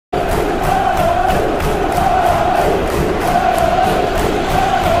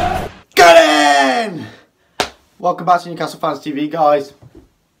Welcome back to Newcastle Fans TV, guys.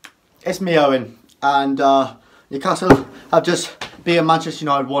 It's me, Owen, and Newcastle have just beaten Manchester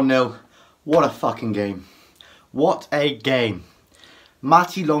United 1-0. What a fucking game. What a game.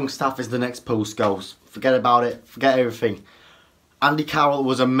 Matty Longstaff is the next post goals. Forget about it. Forget everything. Andy Carroll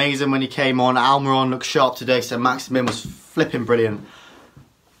was amazing when he came on. Almiron looked sharp today. Saint-Maximin was flipping brilliant.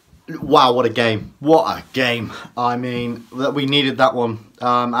 Wow, what a game. What a game. I mean, we needed that one.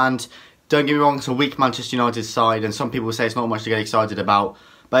 And don't get me wrong, it's a weak Manchester United side, and some people say it's not much to get excited about.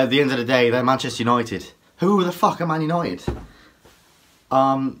 But at the end of the day, they're Manchester United. Who the fuck are Man United?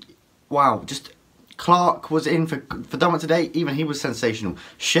 Wow, just Clark was in for Dummett today. Even he was sensational.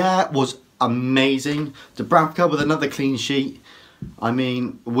 Cher was amazing. Dubravka with another clean sheet. I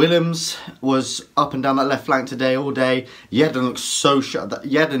mean, Willems was up and down that left flank today all day. Yedlin looks so sharp.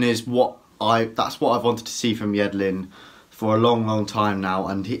 Yedlin is that's what I've wanted to see from Yedlin for a long time now,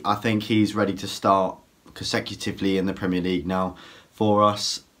 and I think he's ready to start consecutively in the Premier League now for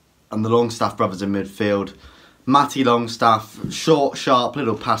us. And the Longstaff brothers in midfield. Matty Longstaff, short, sharp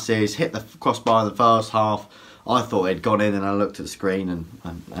little passes, hit the crossbar in the first half. I thought it'd gone in, and I looked at the screen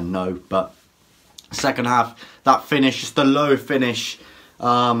and no, but second half, that finish, just the low finish,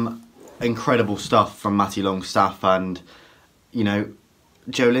 incredible stuff from Matty Longstaff. And you know,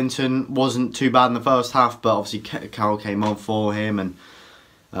 Joe Linton wasn't too bad in the first half, but obviously Carroll came on for him, and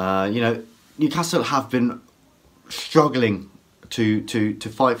you know, Newcastle have been struggling to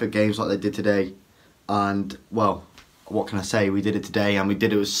fight for games like they did today. And well, what can I say? We did it today, and we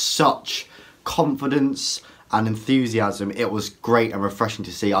did it with such confidence and enthusiasm. It was great and refreshing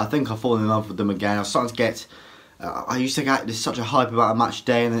to see. I think I've fallen in love with them again. I was starting to get, I used to get such a hype about a match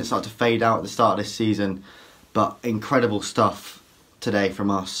day, and then it started to fade out at the start of this season. But incredible stuff today from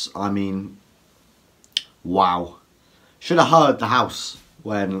us. I mean, wow. Should have heard the house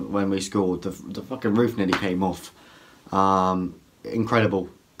when we scored. The fucking roof nearly came off. Incredible.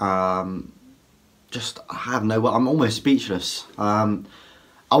 Just, I have no, I'm almost speechless.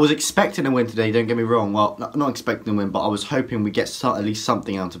 I was expecting a win today, don't get me wrong. Well, not expecting a win, but I was hoping we'd get at least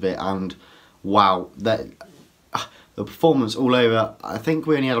something out of it. And wow, the performance all over. I think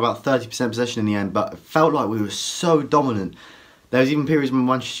we only had about 30% possession in the end, but it felt like we were so dominant. There was even periods when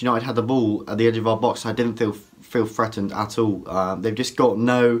Manchester United had the ball at the edge of our box. I didn't feel threatened at all. They've just got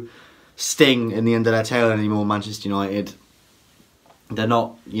no sting in the end of their tail anymore, Manchester United. They're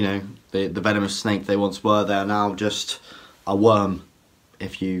not, you know, the venomous snake they once were. They're now just a worm,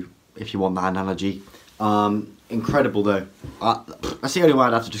 if you want that analogy. Incredible though. That's the only way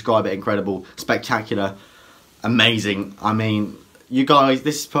I'd have to describe it. Incredible, spectacular, amazing. I mean, you guys,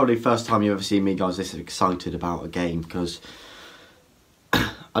 this is probably the first time you've ever seen me, guys, this excited about a game, because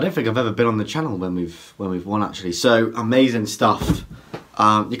I don't think I've ever been on the channel when we've won, actually. So amazing stuff.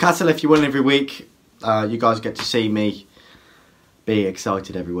 Newcastle, if you win every week, you guys get to see me be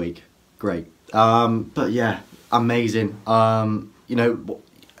excited every week. Great. But yeah, amazing. You know,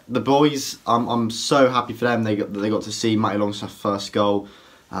 the boys, I'm so happy for them. They got to see Matty Longstaff's first goal.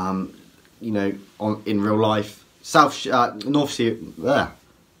 You know, in real life. South and North Shields.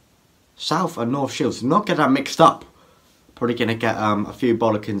 Not get that mixed up. Probably gonna get a few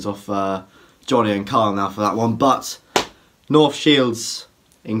bollockins off Johnny and Carl now for that one. But North Shields,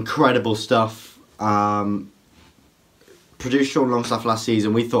 incredible stuff. Produced Sean Longstaff last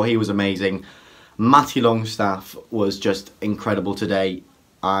season. We thought he was amazing. Matty Longstaff was just incredible today,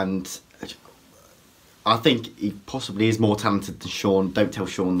 and I think he possibly is more talented than Sean. Don't tell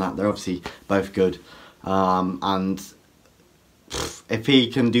Sean that. They're obviously both good. And if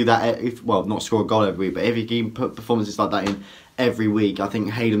he can do that, well, not score a goal every week, but if he can put performances like that in every week, I think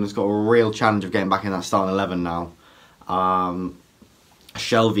Hayden has got a real challenge of getting back in that starting 11 now.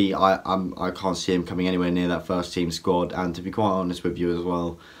 Shelvey, I can't see him coming anywhere near that first team squad. And to be quite honest with you as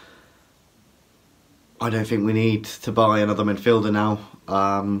well, I don't think we need to buy another midfielder now,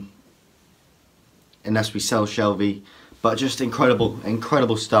 unless we sell Shelvey. But just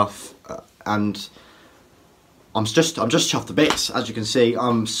incredible stuff, and I'm just chuffed to bits. As you can see,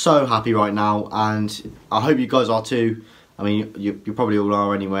 I'm so happy right now, and I hope you guys are too. I mean, you probably all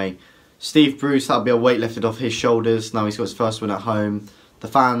are anyway. Steve Bruce, that'll be a weight lifted off his shoulders. Now he's got his first win at home. The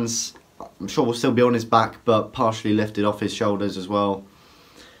fans, I'm sure, will still be on his back, but partially lifted off his shoulders as well.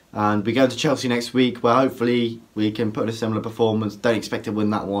 And we're going to Chelsea next week, where hopefully we can put in a similar performance. Don't expect to win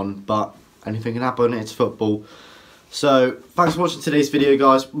that one, but anything can happen. It's football. So thanks for watching today's video,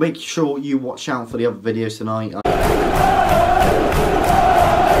 guys. Make sure you watch out for the other videos tonight.